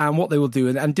 And what they will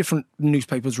do, and different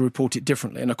newspapers report it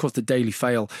differently. And of course, the Daily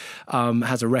Fail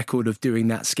has a record of doing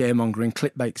that scaremongering,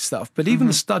 clickbait stuff. But even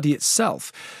the study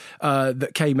itself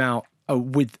that came out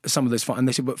with some of those, and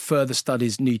they said, but further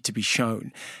studies need to be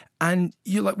shown. And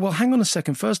you're like, well, hang on a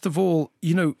second. First of all,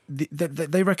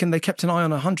 they reckon they kept an eye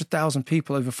on 100,000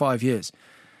 people over 5 years.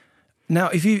 Now,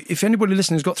 if anybody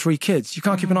listening has got 3 kids, you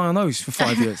can't keep an eye on those for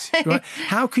 5 years, right?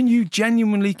 How can you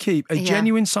genuinely keep a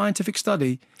genuine scientific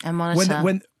study and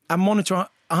monitor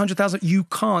 100,000? You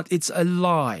can't. It's a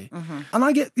lie. And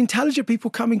I get intelligent people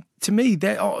coming to me.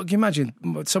 Can you imagine?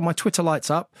 So my Twitter lights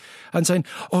up and saying,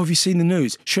 oh, have you seen the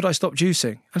news? Should I stop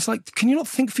juicing? And it's like, can you not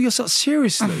think for yourself?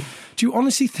 Seriously? Do you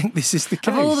honestly think this is the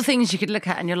case? Of all the things you could look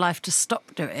at in your life to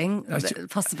stop doing,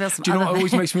 possibly some. Do you know what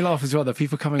always makes me laugh as well? That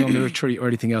people coming on the retreat or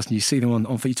anything else, and you see them on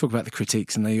you talk about the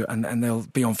critiques, and they'll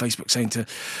be on Facebook saying to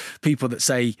people that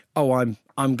say, oh,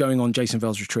 I'm going on Jason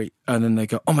Vale's retreat, and then they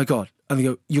go, oh my God. And they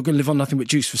go, you're going to live on nothing but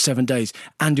juice for 7 days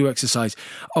and do exercise.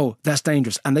 Oh, that's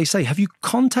dangerous. And they say, have you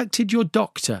contacted your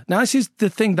doctor? Now, this is the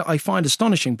thing that I find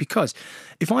astonishing, because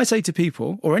if I say to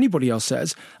people, or anybody else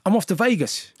says, I'm off to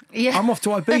Vegas, I'm off to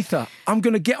Ibiza, I'm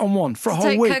going to get on one for a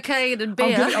whole week. Take cocaine and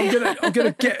beer. I'm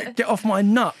going to get off my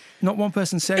nut. Not one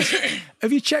person says,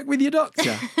 have you checked with your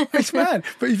doctor? It's mad.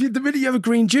 But the minute you have a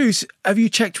green juice, have you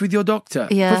checked with your doctor?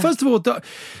 Yeah. But first of all,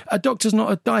 a doctor's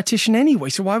not a dietitian anyway,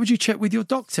 so why would you check with your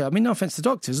doctor? I mean, no offence to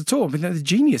doctors at all. I mean, they're the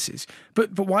geniuses.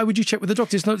 But why would you check with the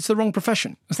doctor? It's the wrong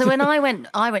profession. So when I went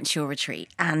to your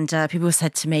retreat, and people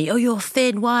said to me, oh, you're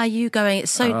thin, why are you going?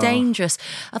 It's so dangerous.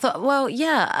 I thought, well,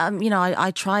 yeah,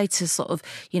 I try to sort of,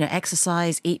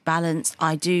 exercise, eat balanced.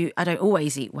 I don't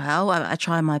always eat well. I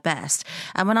try my best.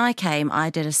 And when I came, I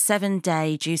did a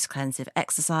 7-day juice cleanse of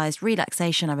exercise,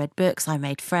 relaxation. I read books, I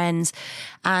made friends.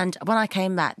 And when I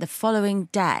came back, the following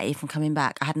day from coming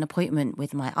back, I had an appointment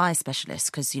with my eye specialist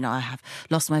because, I have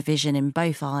lost my vision in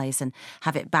both eyes and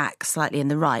have it back slightly in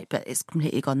the right, but it's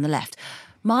completely gone the left.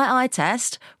 My eye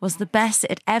test was the best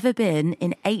it had ever been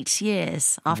in 8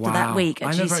 years after that week at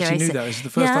I never actually knew that. This is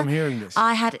the first time hearing this.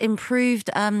 I had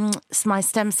improved my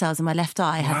stem cells in my left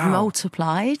eye had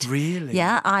multiplied. Really?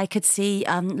 Yeah, I could see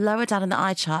lower down in the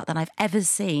eye chart than I've ever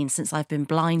seen since I've been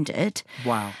blinded.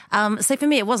 Wow. So for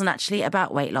me, it wasn't actually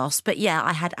about weight loss, but yeah,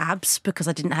 I had abs because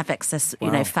I didn't have excess,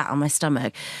 fat on my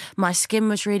stomach. My skin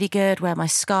was really good, where my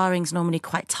scarring's normally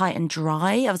quite tight and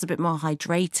dry. I was a bit more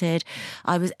hydrated.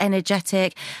 I was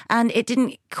energetic. And it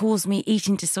didn't cause me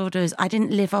eating disorders. I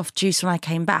didn't live off juice when I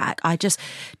came back. I just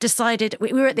decided,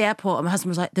 we were at the airport and my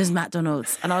husband was like, there's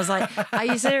McDonald's. And I was like, are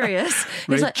you serious?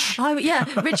 He was like,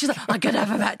 Rich was like, I'm going to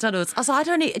have a McDonald's. I was like,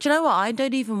 do you know what? I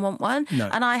don't even want one. No.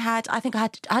 And I had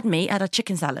meat, I had a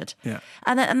chicken salad. Yeah.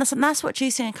 And that's what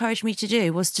juicing encouraged me to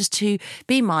do, was just to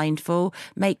be mindful,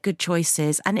 make good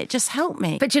choices. And it just helped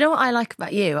me. But do you know what I like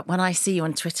about you? When I see you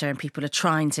on Twitter and people are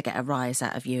trying to get a rise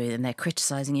out of you and they're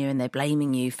criticising you and they're blaming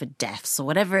you for deaths or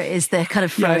whatever it is they're kind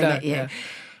of throwing at you. Yeah.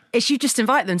 It's you just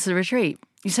invite them to the retreat.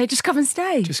 You say, just come and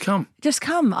stay. Just come. Just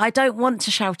come. I don't want to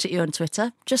shout at you on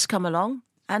Twitter. Just come along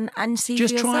and see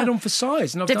Just for yourself. try it on for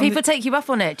size. And I've Do done people take you up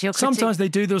on it? Sometimes they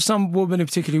do. There was some woman in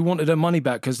particular who wanted her money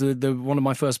back because one of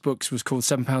my first books was called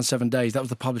 £7 7 Days. That was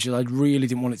the publisher. I really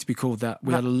didn't want it to be called that.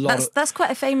 We had a lot. That's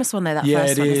quite a famous one though. That yeah,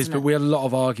 first it one, is. isn't But it? we had a lot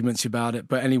of arguments about it.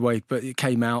 But anyway, it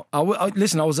came out.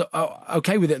 Listen, I was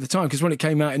okay with it at the time because when it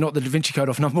came out, it knocked the Da Vinci Code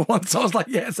off #1. So I was like,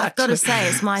 yes. I've got to say,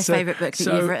 it's my favourite book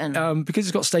that you've written. Because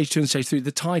it's got stage 2 and stage 3,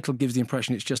 the title gives the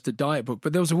impression it's just a diet book.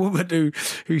 But there was a woman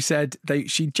who said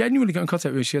she genuinely got in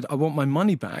contact with me. She said, I want my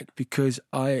money back because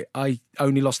I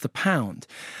only lost £1.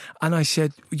 And I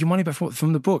said, your money back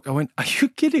from the book? I went, are you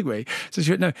kidding me? So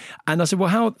she went, no. And I said, well,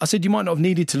 how? I said, you might not have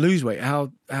needed to lose weight.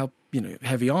 How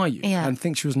heavy are you? Yeah. And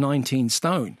think she was 19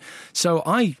 stone. So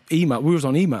we was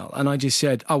on email, and I just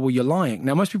said, oh, well, you're lying.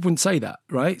 Now, most people wouldn't say that,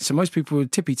 right? So most people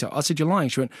would tippy-toe. I said, you're lying.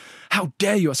 She went, how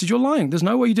dare you? I said, you're lying. There's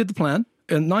no way you did the plan.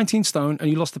 19 stone and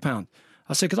you lost £1.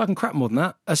 I said, because I can crap more than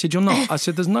that. I said, you're not. I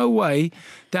said, there's no way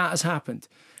that has happened.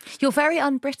 You're very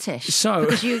un-British. So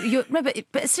because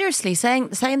but seriously, saying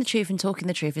the truth and talking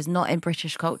the truth is not in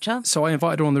British culture. So I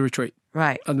invited her on the retreat.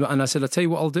 Right. And I said, I'll tell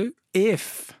you what I'll do.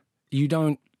 If you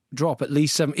don't drop at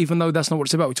least 7, even though that's not what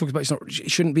it's about. We talked about it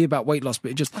shouldn't be about weight loss,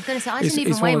 but it just... I was going to say, I didn't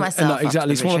even weigh myself. No,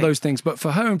 exactly. It's one of those things. But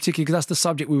for her in particular, because that's the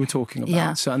subject we were talking about.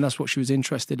 Yeah. So, and that's what she was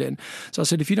interested in. So I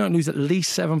said, if you don't lose at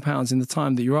least £7 in the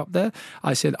time that you're up there,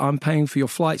 I said, I'm paying for your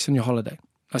flights and your holiday.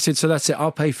 I said, so that's it.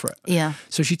 I'll pay for it. Yeah.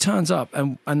 So she turns up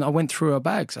and I went through her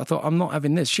bags. I thought, I'm not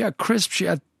having this. She had crisps, she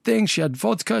had things, she had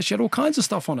vodka, she had all kinds of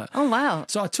stuff on her. Oh, wow.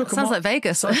 So I took them Sounds off. like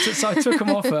Vegas. So I took them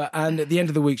off her, and at the end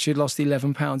of the week, she had lost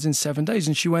 £11 in 7 days.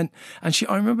 And she went, I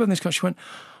remember in this class, she went,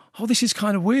 oh, this is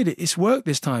kind of weird. It's worked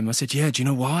this time. I said, yeah, do you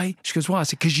know why? She goes, why? I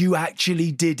said, because you actually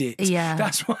did it. Yeah.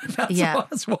 That's why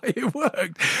it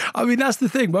worked. I mean, that's the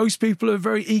thing. Most people are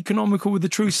very economical with the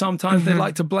truth sometimes. They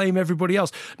like to blame everybody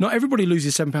else. Not everybody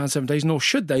loses £7 7 days, nor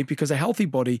should they, because a healthy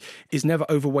body is never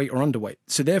overweight or underweight.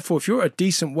 So therefore, if you're at a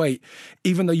decent weight,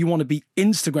 even though you want to be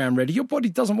Instagram ready, your body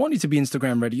doesn't want you to be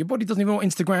Instagram ready. Your body doesn't even know what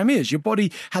Instagram is. Your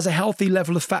body has a healthy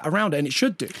level of fat around it, and it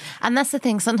should do. And that's the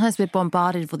thing. Sometimes we're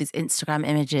bombarded with all these Instagram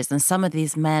images, and some of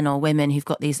these men or women who've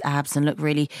got these abs and look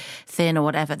really thin or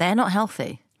whatever, they're not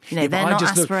healthy. They're not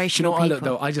aspirational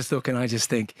people. I just look and I just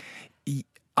think,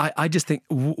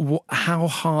 how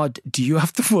hard do you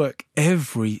have to work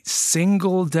every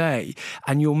single day?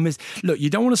 And you'll miss. Look, you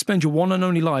don't want to spend your one and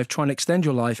only life trying to extend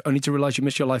your life, only to realise you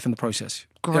miss your life in the process.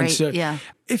 Great, so yeah.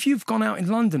 If you've gone out in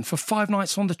London for 5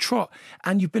 nights on the trot,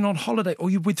 and you've been on holiday, or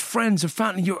you're with friends and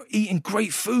family, you're eating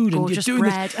great food, Gorgeous and you're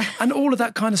doing bread. this, and all of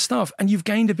that kind of stuff, and you've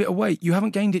gained a bit of weight. You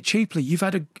haven't gained it cheaply. You've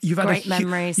had great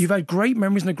memories. You've had great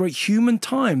memories and a great human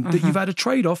time that you've had a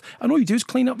trade off, and all you do is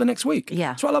clean up the next week. Yeah.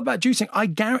 That's what I love about juicing.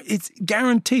 It's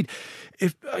guaranteed.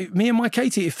 If me and my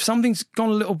Katie, if something's gone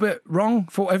a little bit wrong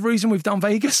for whatever reason, we've done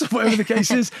Vegas or whatever the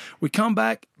case is, we come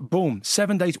back, boom,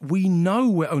 7 days. We know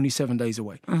we're only 7 days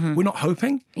away. We're not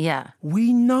hoping. Yeah.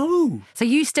 We know. So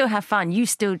you still have fun. You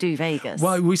still do Vegas.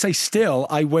 Well, we say still.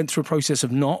 I went through a process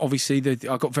of not. Obviously,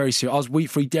 I got very serious. I was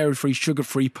wheat-free, dairy-free,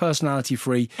 sugar-free,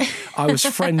 personality-free. I was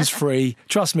friends-free.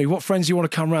 Trust me, what friends do you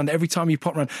want to come around? Every time you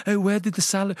pop around, oh, where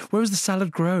was the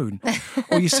salad grown?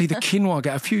 Or you see the quinoa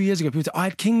a few years ago, people say, I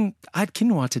had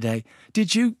quinoa today.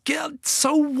 Did you?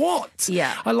 So what?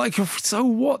 Yeah. I like, so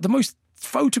what? The most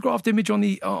photographed image on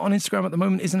Instagram at the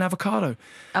moment is an avocado.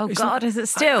 Oh, God, is it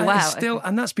still? Wow. It's still,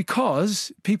 and that's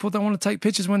because people don't want to take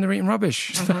pictures when they're eating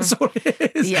rubbish. That's all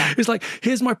it is. Yeah. It's like,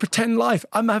 here's my pretend life.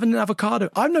 I'm having an avocado.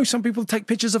 I know some people take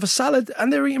pictures of a salad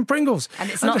and they're eating Pringles.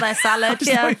 And it's not their salad.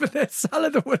 It's not even their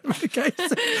salad or whatever the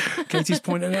case. Katie's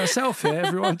pointing at herself here.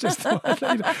 Everyone just,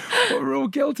 we're all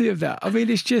guilty of that. I mean,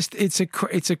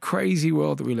 it's a crazy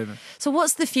world that we live in. So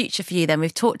what's the future for you then?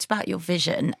 We've talked about your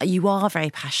vision. You are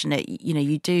very passionate.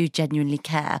 You do genuinely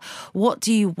care. What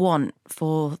do you want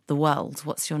for the world?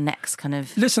 What's your next kind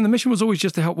of... Listen, the mission was always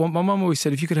just to help one. My mum always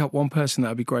said, if you could help one person, that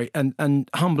would be great. And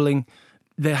humbling,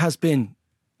 there has been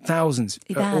thousands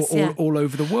all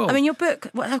over the world. I mean, your book,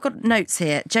 I've got notes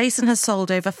here. Jason has sold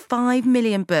over 5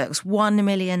 million books, 1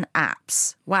 million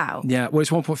apps. Wow. Yeah, well,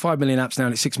 it's 1.5 million apps now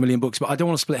and it's 6 million books, but I don't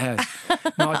want to split hairs.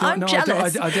 No, I don't, I'm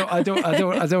jealous. I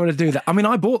don't want to do that. I mean,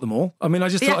 I bought them all. I mean, I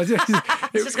just thought...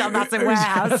 It's just got a massive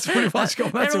warehouse. That's pretty much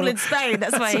got They're all in Spain.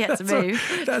 That's why he had to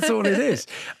move. That's all it is.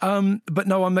 But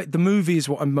no, the movie is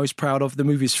what I'm most proud of. The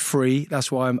movie is free.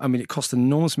 That's why it cost an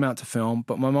enormous amount to film,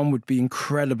 but my mum would be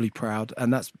incredibly proud,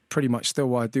 and that's pretty much still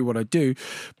why I do what I do.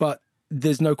 But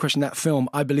there's no question that film,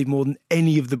 I believe more than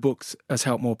any of the books, has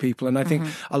helped more people. And I think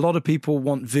a lot of people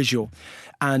want visual,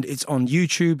 and it's on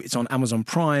YouTube, it's on Amazon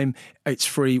Prime, it's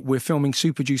free. We're filming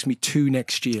Super Juice Me 2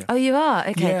 next year. Oh, you are?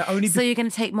 Okay. Yeah, so you're going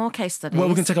to take more case studies? Well,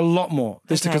 we're going to take a lot more.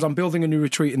 This Okay. because I'm building a new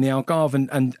retreat in the Algarve,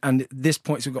 and at this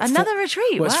point, so we've got Another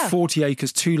retreat? Well, Wow. it's 40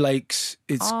 acres, 2 lakes.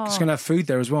 It's going to have food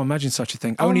there as well. Imagine such a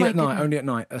thing. Oh, Only my at night. goodness. Only at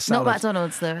night. A Not salad.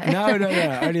 McDonald's, though. No,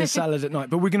 only a salad at night.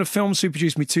 But we're going to film Super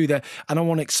Juice Me 2 there, and I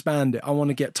want to expand it. I want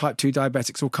to get type 2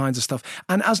 diabetics, all kinds of stuff.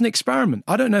 And as an experiment,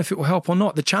 I don't know if it will help or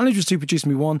not. The challenge with Super Juice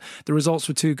Me 1, the results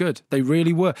were too good. They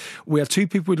really were. We have 2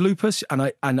 people with lupus, and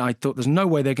I thought there's no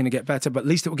way they're going to get better, but at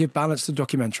least it will give balance to the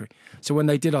documentary. So when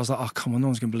they did, I was like, oh, come on, no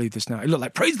one's going to believe this now. It looked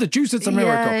like, praise the juice, it's a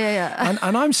miracle. Yeah.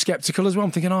 And I'm skeptical as well.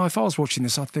 I'm thinking, if I was watching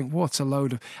this, I'd think, what a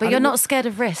load of... But and you're it not scared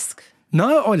of risk?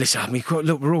 No, listen. I mean,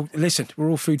 look, we're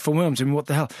all food for worms. I mean, what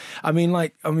the hell? I mean,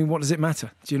 what does it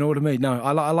matter? Do you know what I mean? No,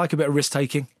 I like a bit of risk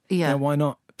taking. Yeah. Why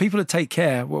not? People that take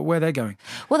care, where they're going.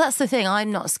 Well, that's the thing.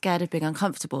 I'm not scared of being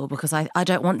uncomfortable because I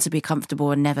don't want to be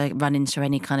comfortable and never run into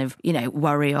any kind of,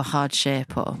 worry or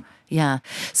hardship or... Yeah.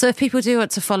 So if people do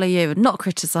want to follow you and not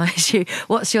criticise you,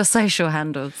 what's your social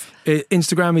handles?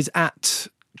 Instagram is at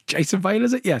Jason Vale,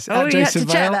 is it? Yes. Oh, at you Jason had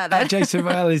to check Vale. that then. At Jason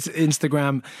Vale is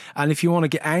Instagram. And if you want to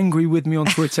get angry with me on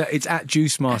Twitter, it's at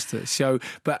Juice Master. So,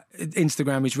 but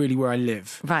Instagram is really where I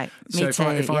live. Right. So Me too.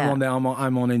 if I'm yeah. on there, I'm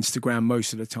on Instagram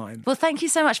most of the time. Well, thank you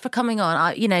so much for coming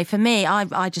on. For me,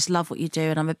 I just love what you do,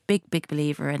 and I'm a big, big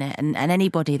believer in it. And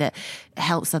anybody that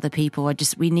helps other people,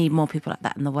 we need more people like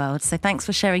that in the world. So thanks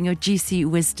for sharing your juicy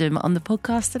wisdom on the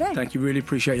podcast today. Thank you. Really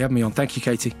appreciate you having me on. Thank you,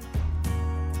 Katie.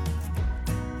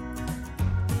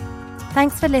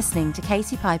 Thanks for listening to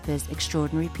Katie Piper's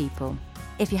Extraordinary People.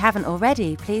 If you haven't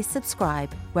already, please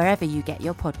subscribe wherever you get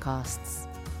your podcasts.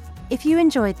 If you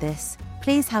enjoyed this,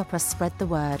 please help us spread the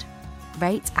word.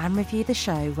 Rate and review the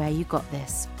show where you got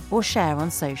this, or share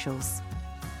on socials.